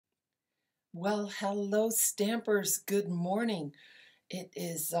Well, hello, Stampers. Good morning. It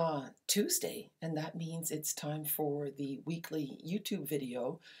is Tuesday, and that means it's time for the weekly YouTube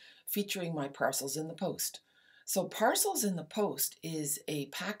video featuring my Parcels in the Post. So, Parcels in the Post is a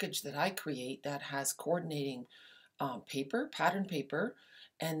package that I create that has coordinating paper, pattern paper,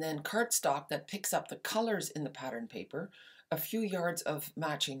 and then cardstock that picks up the colors in the pattern paper, a few yards of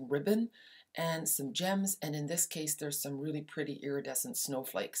matching ribbon, and some gems. And in this case, there's some really pretty iridescent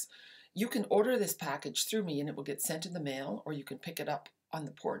snowflakes. You can order this package through me and it will get sent in the mail, or you can pick it up on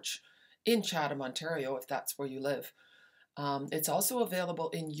the porch in Chatham, Ontario, if that's where you live. It's also available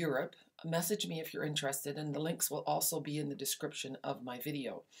in Europe. Message me if you're interested, and the links will also be in the description of my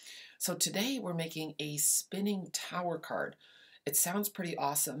video. So today we're making a spinning tower card. It sounds pretty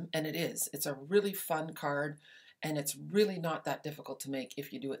awesome, and it is. It's a really fun card, and it's really not that difficult to make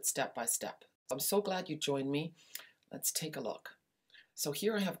if you do it step by step. I'm so glad you joined me. Let's take a look. So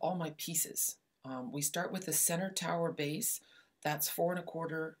here I have all my pieces. We start with the center tower base. That's 4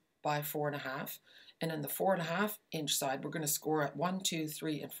 1/4 by 4 1/2. And in the 4 1/2 inch side, we're going to score at 1, 2,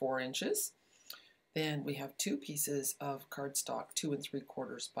 3, and 4 inches. Then we have 2 pieces of cardstock, 2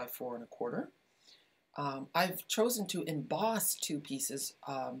 3/4 by 4 1/4. I've chosen to emboss 2 pieces,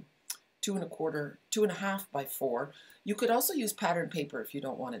 2 1/4, 2 1/2 by 4. You could also use pattern paper if you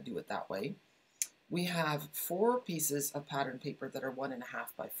don't want to do it that way. We have 4 pieces of pattern paper that are 1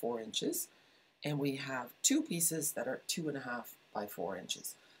 1/2 by 4 inches, and we have 2 pieces that are 2 1/2 by 4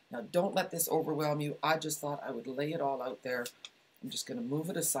 inches. Now don't let this overwhelm you. I just thought I would lay it all out there. I'm just going to move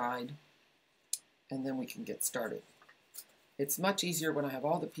it aside, and then we can get started. It's much easier when I have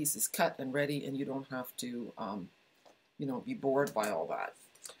all the pieces cut and ready, and you don't have to, be bored by all that.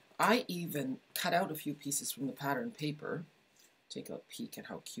 I even cut out a few pieces from the pattern paper. Take a peek at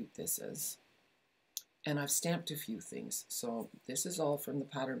how cute this is. And I've stamped a few things. So this is all from the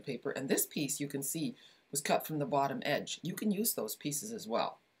pattern paper. And this piece, you can see, was cut from the bottom edge. You can use those pieces as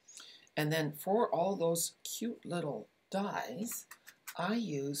well. And then for all those cute little dies, I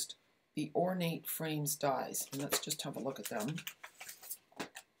used the Ornate Frames dies. And let's just have a look at them.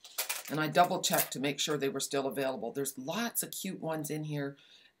 And I double checked to make sure they were still available. There's lots of cute ones in here,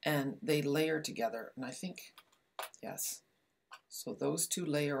 and they layer together. And I think, yes. So those 2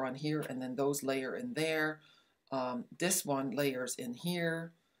 layer on here, and then those layer in there. This one layers in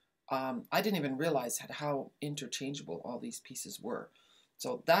here. I didn't even realize how interchangeable all these pieces were.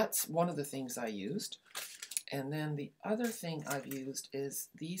 So that's one of the things I used. And then the other thing I've used is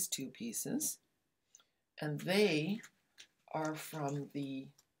these 2 pieces. And they are from the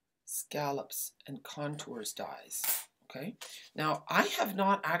Scallops and Contours dies. Okay. Now, I have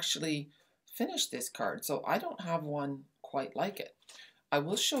not actually finished this card, so I don't have one quite like it. I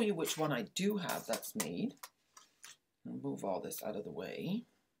will show you which one I do have that's made. I'll move all this out of the way.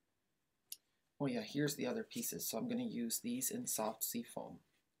 Oh yeah, here's the other pieces. So I'm going to use these in soft seafoam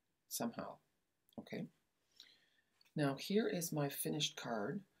somehow. Okay. Now here is my finished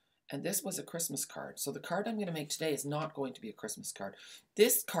card. And this was a Christmas card. So the card I'm going to make today is not going to be a Christmas card.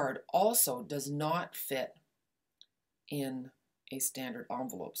 This card also does not fit in a standard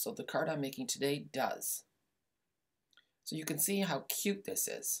envelope. So the card I'm making today does. So you can see how cute this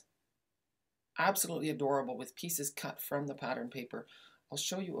is. Absolutely adorable with pieces cut from the pattern paper. I'll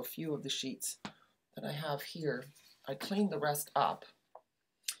show you a few of the sheets that I have here. I cleaned the rest up.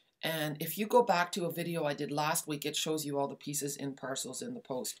 And if you go back to a video I did last week, it shows you all the pieces in Parcels in the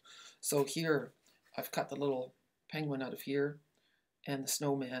Post. So here, I've cut the little penguin out of here, and the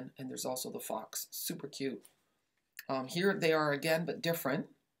snowman, and there's also the fox. Super cute. Here they are again, but different.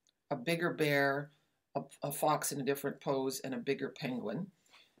 A bigger bear, a fox in a different pose, and a bigger penguin.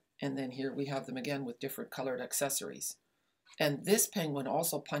 And then here we have them again with different colored accessories. And this penguin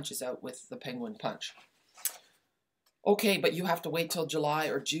also punches out with the penguin punch. Okay, but you have to wait till July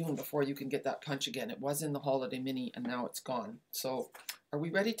or June before you can get that punch again. It was in the Holiday Mini, and now it's gone. So are we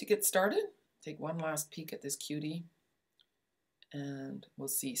ready to get started? Take one last peek at this cutie, and we'll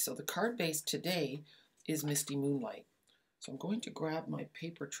see. So the card base today is Misty Moonlight. So I'm going to grab my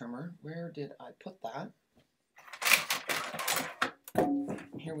paper trimmer. Where did I put that?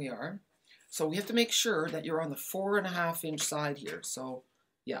 Here we are. So we have to make sure that you're on the 4 1/2 inch side here. So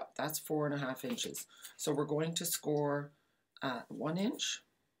yeah, that's 4 1/2 inches. So we're going to score at 1 inch.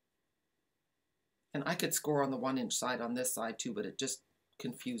 And I could score on the 1 inch side on this side too, but it just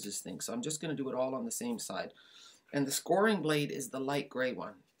confuses things. So I'm just going to do it all on the same side. And the scoring blade is the light gray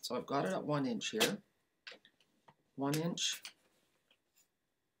one. So I've got it at 1 inch here. 1 inch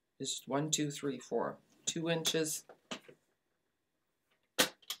is 1, 2, 3, 4. 2 inches.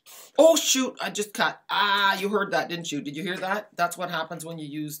 Oh, shoot, I just cut. Ah, you heard that, didn't you? Did you hear that? That's what happens when you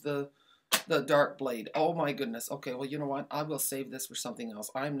use the The dark blade. Oh my goodness. Okay, well, you know what? I will save this for something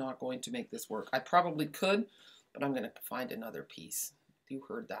else. I'm not going to make this work. I probably could, but I'm going to find another piece. You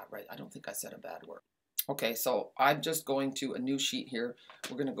heard that right. I don't think I said a bad word. Okay, so I'm just going to a new sheet here.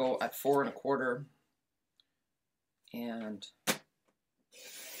 We're going to go at 4 1/4. And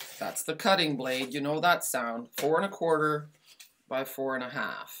that's the cutting blade. You know that sound. 4 1/4 by 4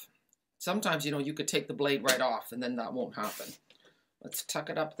 1/2. Sometimes, you know, you could take the blade right off and then that won't happen. Let's tuck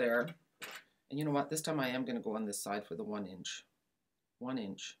it up there. And you know what? This time I am going to go on this side for the 1 inch. 1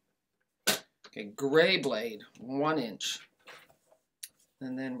 inch. Okay, gray blade, 1 inch.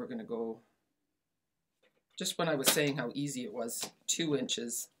 And then we're going to go, just when I was saying how easy it was, 2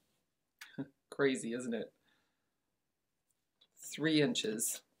 inches. Crazy, isn't it? 3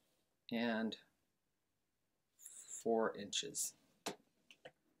 inches and 4 inches.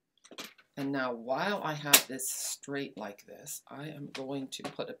 And now while I have this straight like this, I am going to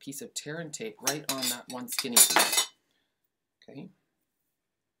put a piece of tear and tape right on that one skinny piece. Okay.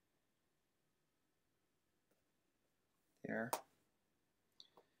 There.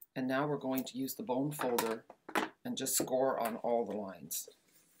 And now we're going to use the bone folder and just score on all the lines.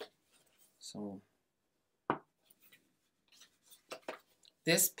 So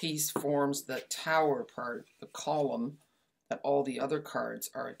this piece forms the tower part, the column that all the other cards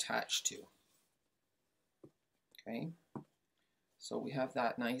are attached to. Okay, so we have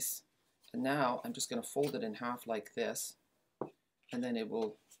that nice. And now I'm just going to fold it in half like this, and then it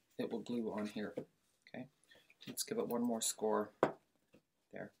will glue on here. Okay, let's give it one more score.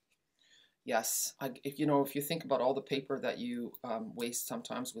 There. Yes, if you think about all the paper that you waste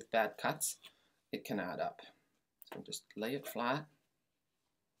sometimes with bad cuts, it can add up. So just lay it flat,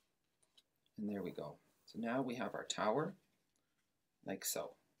 and there we go. So now we have our tower, like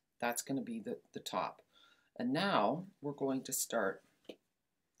so. That's going to be the top. And now we're going to start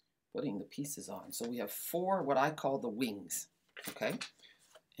putting the pieces on. So we have 4 what I call the wings, okay?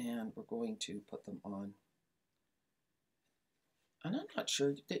 And we're going to put them on. And I'm not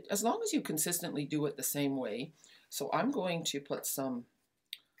sure, as long as you consistently do it the same way. So I'm going to put some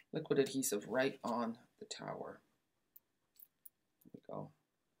liquid adhesive right on the tower. There we go.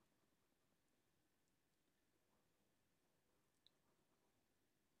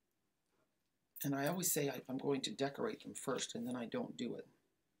 And I always say I'm going to decorate them first, and then I don't do it.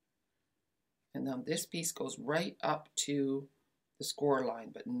 And then this piece goes right up to the score line,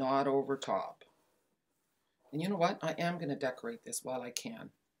 but not over top. And you know what? I am going to decorate this while I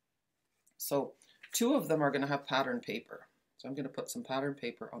can. So 2 of them are going to have pattern paper. So I'm going to put some pattern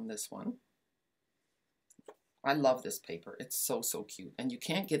paper on this one. I love this paper. It's so, so cute. And you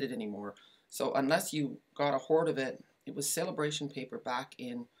can't get it anymore. So unless you got a hoard of it, it was celebration paper back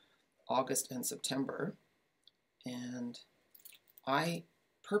in August and September, and I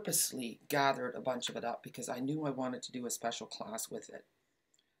purposely gathered a bunch of it up because I knew I wanted to do a special class with it.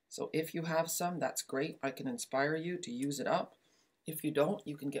 So if you have some, that's great. I can inspire you to use it up. If you don't,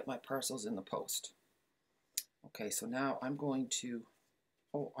 you can get my parcels in the post. Okay, so now I'm going to,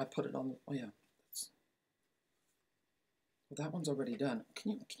 oh, I put it on, oh yeah. Well, that one's already done.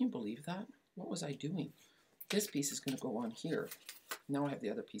 Can you believe that? What was I doing? This piece is going to go on here. Now I have the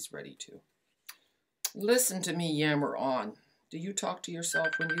other piece ready too. Listen to me yammer on. Do you talk to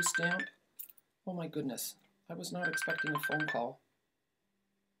yourself when you stamp? Oh my goodness. I was not expecting a phone call.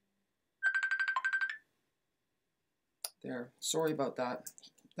 There. Sorry about that.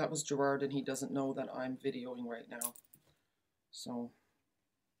 That was Gerard, and he doesn't know that I'm videoing right now. So,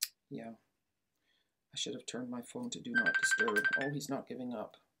 yeah. I should have turned my phone to do not disturb. Oh, he's not giving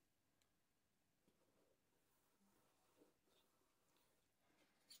up.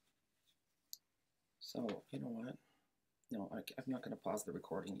 So, you know what? No, I'm not going to pause the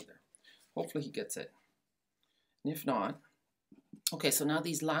recording either. Hopefully he gets it. And if not, okay, so now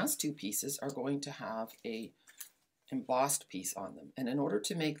these last 2 pieces are going to have a embossed piece on them. And in order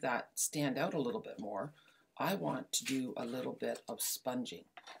to make that stand out a little bit more, I want to do a little bit of sponging.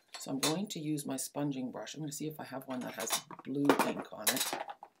 So I'm going to use my sponging brush. I'm going to see if I have one that has blue ink on it.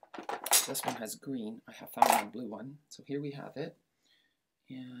 This one has green. I have found my blue one. So here we have it.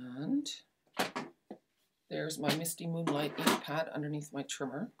 And there's my Misty Moonlight ink pad underneath my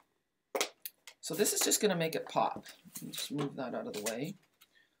trimmer. So this is just going to make it pop. Just move that out of the way.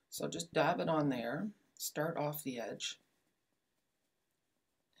 So just dab it on there. Start off the edge.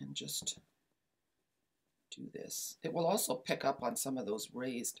 And just do this. It will also pick up on some of those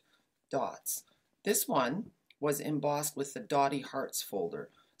raised dots. This one was embossed with the Dotty Hearts folder.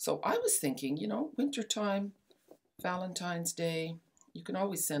 So I was thinking, you know, wintertime, Valentine's Day, you can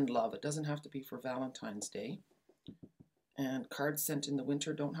always send love. It doesn't have to be for Valentine's Day. And cards sent in the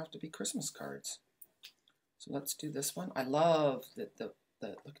winter don't have to be Christmas cards. So let's do this one. I love the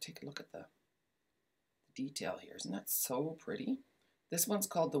look, take a look at the detail here. Isn't that so pretty? This one's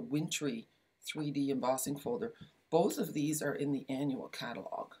called the Wintry 3D embossing folder. Both of these are in the annual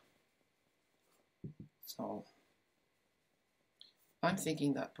catalog. So I'm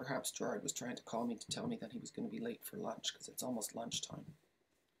thinking that perhaps Gerard was trying to call me to tell me that he was going to be late for lunch because it's almost lunchtime.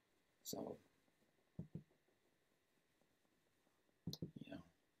 So, yeah.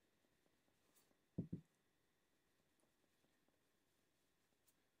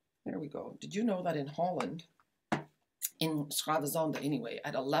 There we go. Did you know that in Holland, in Schravenzonde anyway,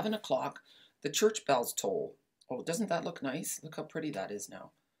 at 11 o'clock, the church bells toll. Oh, doesn't that look nice? Look how pretty that is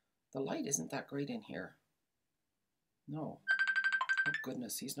now. The light isn't that great in here. No. Oh,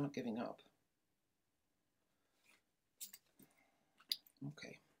 goodness, he's not giving up.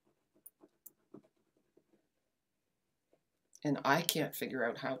 Okay. And I can't figure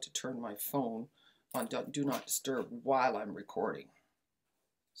out how to turn my phone on Do Not Disturb while I'm recording.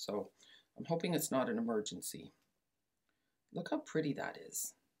 So I'm hoping it's not an emergency. Look how pretty that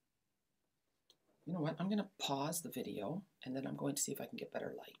is. You know what? I'm going to pause the video and then I'm going to see if I can get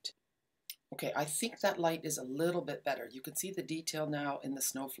better light. Okay, I think that light is a little bit better. You can see the detail now in the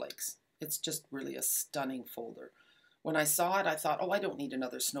snowflakes. It's just really a stunning folder. When I saw it, I thought, oh, I don't need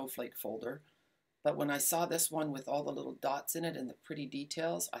another snowflake folder. But when I saw this one with all the little dots in it and the pretty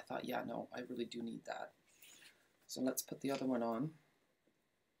details, I thought, yeah, no, I really do need that. So let's put the other one on.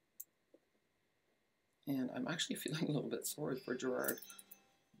 And I'm actually feeling a little bit sorry for Gerard.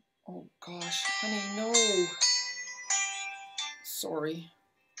 Oh gosh, honey, no. Sorry.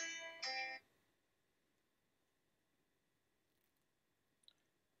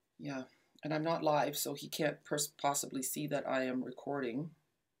 Yeah, and I'm not live, so he can't possibly see that I am recording.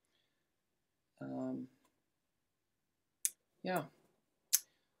 Yeah.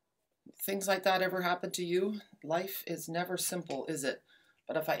 Things like that ever happen to you? Life is never simple, is it?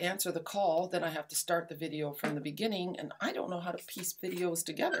 But if I answer the call, then I have to start the video from the beginning, and I don't know how to piece videos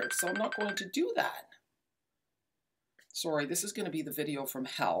together, so I'm not going to do that. Sorry, this is going to be the video from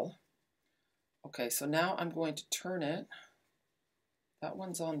hell. Okay, so now I'm going to turn it. That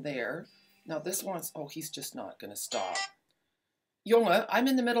one's on there. Now this one's, oh, he's just not going to stop. Jonge, I'm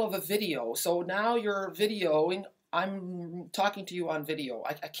in the middle of a video, so now you're videoing. I'm talking to you on video.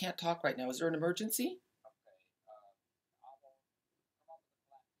 I can't talk right now. Is there an emergency?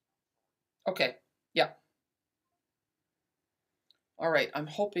 Okay, yeah. All right, I'm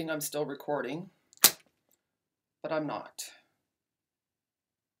hoping I'm still recording, but I'm not.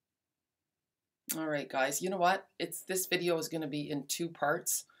 All right, guys, you know what? This video is going to be in 2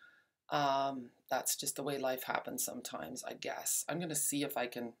 parts. That's just the way life happens sometimes, I guess. I'm going to see if I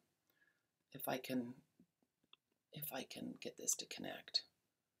can get this to connect.